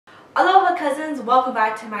Hello cousins, welcome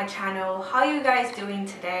back to my channel. How are you guys doing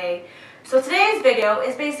today? So today's video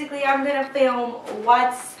is basically I'm going to film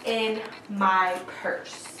what's in my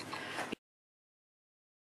purse.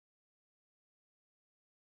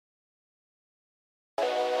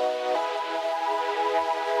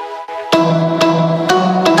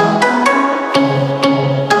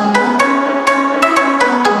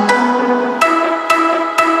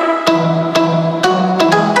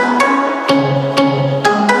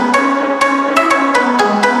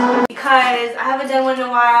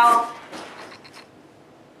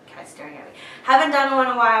 Haven't done one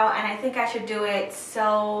in a while and I think I should do it,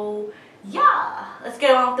 so yeah, let's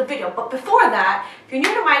get on with the video. But before that, if you're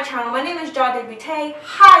new to my channel, my name is JahDeBeaute.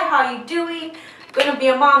 Hi, how are you doing? Gonna be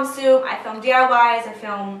a mom soon. I film DIYs, I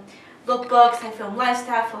film lookbooks, I film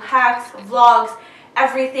lifestyle, I film hacks, vlogs,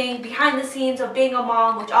 everything behind the scenes of being a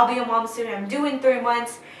mom, which I'll be a mom soon. I'm due in 3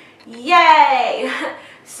 months. Yay!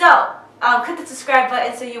 So click the subscribe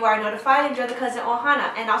button so you are notified. Enjoy the cousin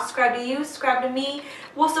Ohana, and I'll subscribe to you, subscribe to me.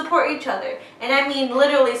 We'll support each other, and I mean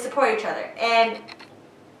literally support each other. And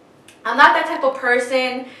I'm not that type of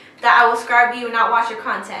person that I will subscribe to you and not watch your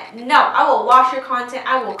content. No, I will watch your content.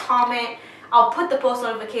 I will comment. I'll put the post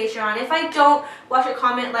notification on. If I don't watch your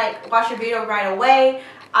comment, like watch your video right away,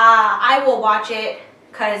 I will watch it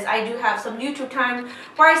because I do have some YouTube time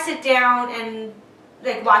where I sit down and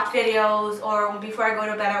like watch videos, or before I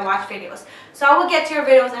go to bed I watch videos. So I will get to your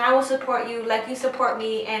videos and I will support you like you support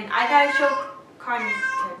me, and I gotta show content.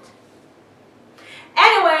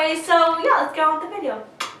 Anyway, so yeah, let's get on with the video.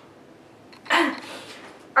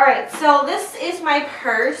 Alright, so this is my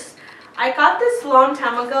purse. I got this long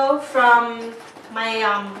time ago from my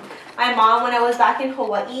my mom when I was back in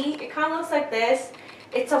Hawaii. It kind of looks like this.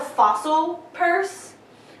 It's a fossil purse.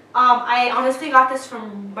 I honestly got this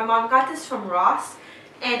from, my mom got this from Ross.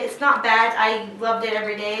 And it's not bad. I loved it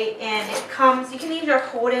every day. And it comes, you can either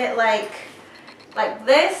hold it like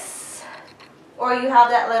this, or you have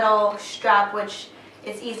that little strap, which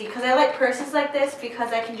is easy. Because I like purses like this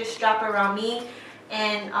because I can just strap around me,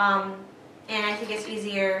 and I think it's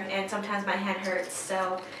easier. And sometimes my hand hurts.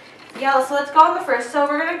 So yeah, so let's go on the first. So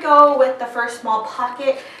we're gonna go with the first small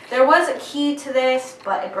pocket. There was a key to this,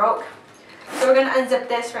 but it broke. So we're gonna unzip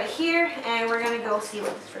this right here, and we're gonna go see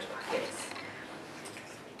what this first pocket is.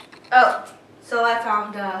 Oh, so I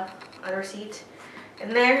found a receipt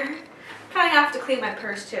in there. Kind of have to clean my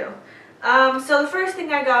purse too. So the first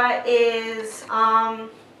thing I got is, I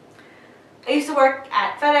used to work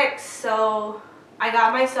at FedEx, so I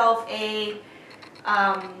got myself a,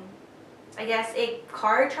 I guess a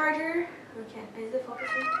car charger. Okay, is it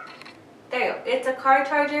focusing? There you go. It's a car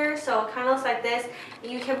charger, so it kind of looks like this.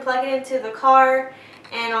 You can plug it into the car,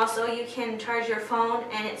 and also you can charge your phone,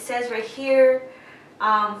 and it says right here,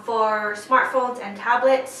 for smartphones and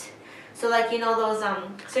tablets. So like, you know, those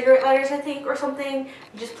cigarette lighters, I think, or something,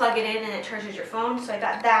 you just plug it in and it charges your phone. So I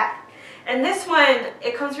got that. And this one,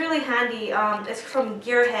 it comes really handy. It's from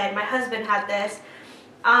Gearhead. My husband had this.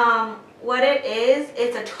 What it is,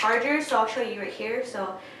 it's a charger, so I'll show you right here.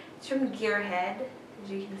 So it's from Gearhead, as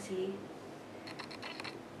you can see.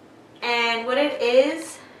 And what it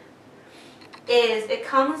is it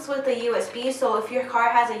comes with a USB. So if your car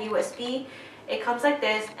has a USB, it comes like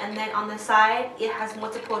this, and then on the side it has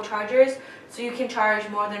multiple chargers, so you can charge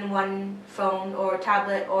more than one phone or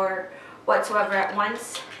tablet or whatsoever at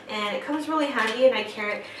once. And it comes really handy, and I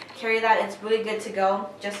carry that. It's really good to go,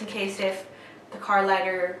 just in case if the car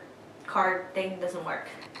thing doesn't work.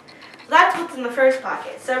 So that's what's in the first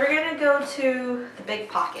pocket. So we're gonna go to the big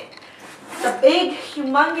pocket, the big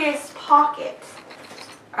humongous pocket.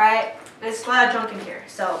 Alright, there's a lot of junk in here,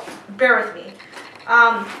 so bear with me.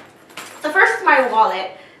 So first is my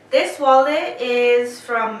wallet. This wallet is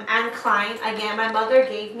from Anne Klein. Again, my mother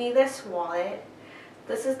gave me this wallet.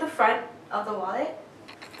 This is the front of the wallet,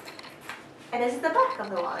 and this is the back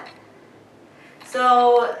of the wallet.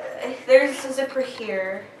 So there's a zipper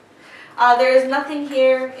here. There's nothing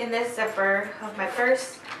here in this zipper of my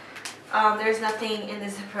purse. There's nothing in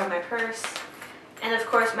the zipper of my purse. And of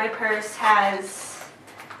course my purse has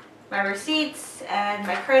my receipts and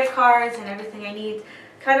my credit cards and everything I need.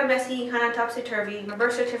 Kind of messy, kind of topsy-turvy. My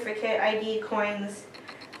birth certificate, ID, coins.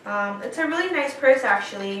 It's a really nice purse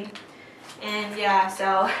actually. And yeah,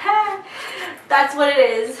 so that's what it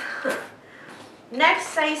is.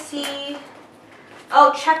 Next I see,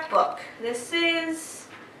 oh, checkbook. This is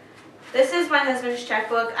my husband's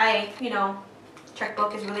checkbook.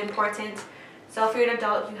 Checkbook is really important. So if you're an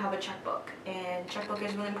adult, you have a checkbook, and checkbook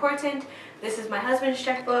is really important. This is my husband's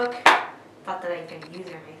checkbook. Thought that I could use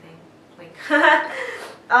it or anything.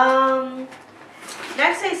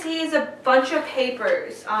 Next I see is a bunch of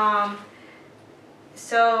papers.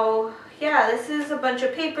 So yeah, this is a bunch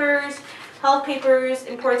of papers, health papers,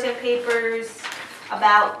 important papers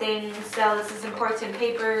about things. So this is important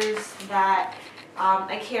papers that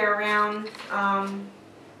I carry around.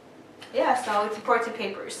 Yeah, so it's important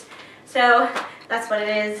papers. So that's what it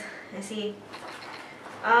is. I see.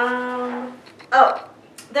 Oh,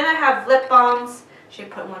 then I have lip balms. Should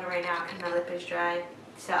put one right now because my lip is dry.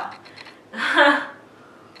 So,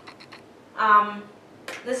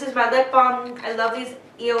 this is my lip balm. I love these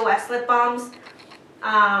EOS lip balms.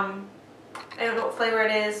 I don't know what flavor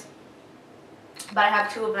it is, but I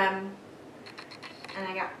have 2 of them,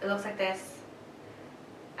 and it looks like this.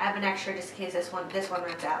 I have an extra just in case this one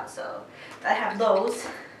runs out. So I have those.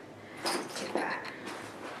 Take that.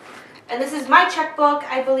 And this is my checkbook,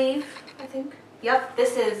 I believe. I think. Yep,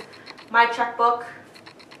 this is my checkbook.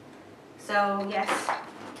 So yes.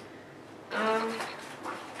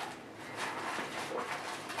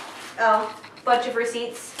 Oh, bunch of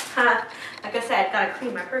receipts. Like I said, gotta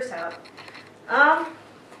clean my purse out.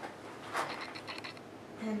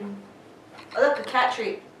 And oh look, a cat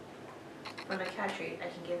treat. On a cat treat I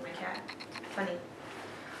can give my cat. Funny.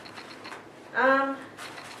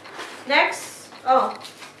 Next, oh,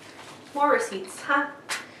 more receipts,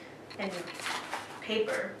 and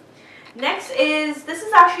paper. Next this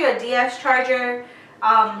is actually a DS charger.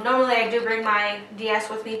 Normally I do bring my DS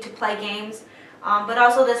with me to play games, but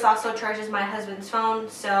also this also charges my husband's phone,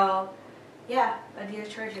 so yeah, a DS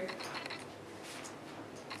charger.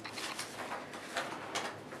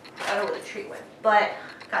 I don't know where the treat went, but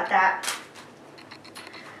got that.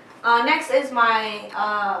 Next is my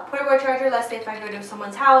portable charger. Let's say if I go to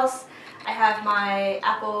someone's house, I have my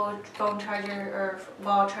Apple phone charger or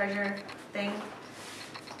wall charger thing.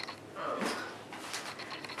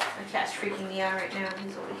 My cat's freaking me out right now.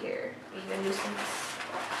 He's over here being a nuisance.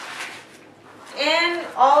 And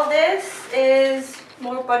all this is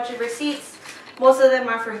more bunch of receipts. Most of them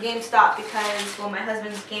are from GameStop because, well, my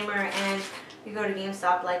husband's a gamer and we go to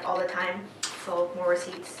GameStop like all the time. So more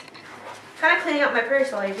receipts. Kind of cleaning up my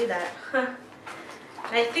purse while I do that.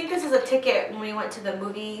 And I think this is a ticket when we went to the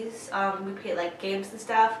movies. We paid like games and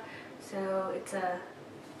stuff. So it's a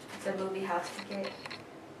movie house ticket.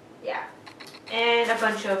 Yeah. And a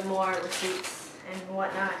bunch of more receipts and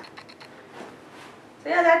whatnot. So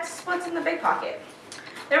yeah, that's what's in the big pocket.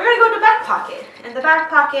 Then we're gonna go to the back pocket. And the back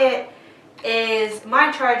pocket is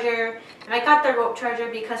my charger. And I got the rope charger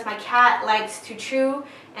because my cat likes to chew.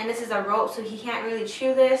 And this is a rope, so he can't really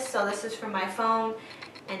chew this. So this is for my phone,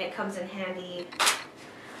 and it comes in handy.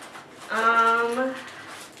 Like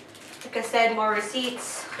I said, more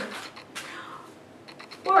receipts.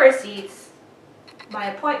 More receipts.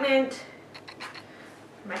 My appointment.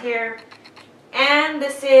 My hair. And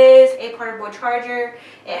this is a portable charger.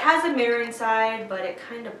 It has a mirror inside, but it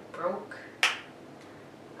kind of broke.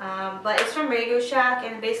 But it's from Radio Shack,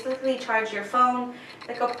 and it basically charges your phone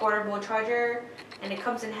like a portable charger, and it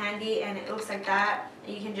comes in handy, and it looks like that.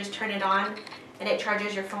 You can just turn it on, and it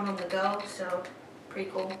charges your phone on the go, so pretty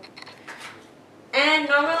cool. And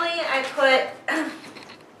normally I put,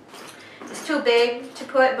 it's too big to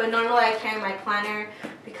put, but normally I carry my planner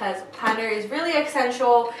because planner is really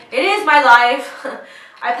essential. It is my life.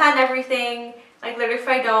 I plan everything. Like literally if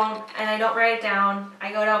I don't, and I don't write it down,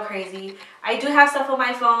 I go all crazy. I do have stuff on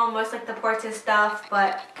my phone, most like the important stuff,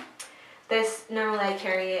 but this, normally I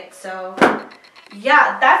carry it. So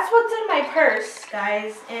yeah, that's what's in my purse,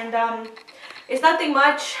 guys. And it's nothing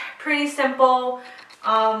much, pretty simple,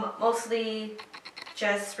 mostly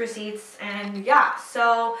just receipts, and yeah,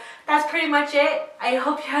 so that's pretty much it. I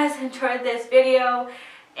hope you guys enjoyed this video,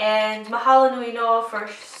 and mahalo nui noa for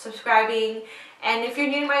subscribing. And if you're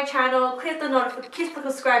new to my channel, click the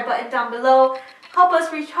subscribe button down below. Help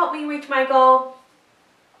me reach my goal.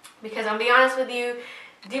 Because I'll be honest with you,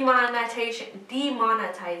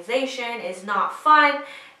 demonetization is not fun.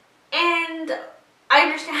 And I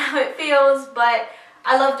understand how it feels, but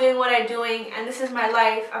I love doing what I'm doing, and this is my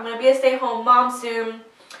life. I'm gonna be a stay-at-home mom soon.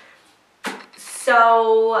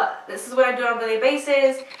 So this is what I do on a daily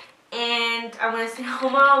basis, and I'm gonna stay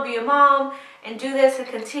home mom, be a mom, and do this and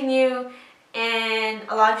continue. And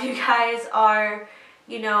a lot of you guys are,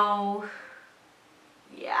 you know,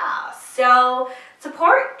 yeah, so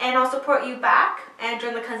support, and I'll support you back and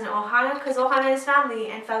join the cousin Ohana, because Ohana is family,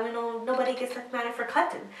 and family nobody gets left behind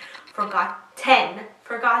forgotten. I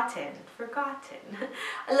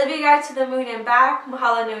love you guys to the moon and back.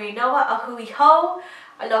 Mahalo nui noa, ahui ho,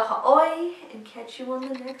 aloha oi, and catch you on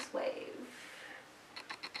the next wave.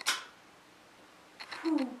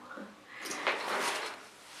 Whew.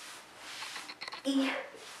 E.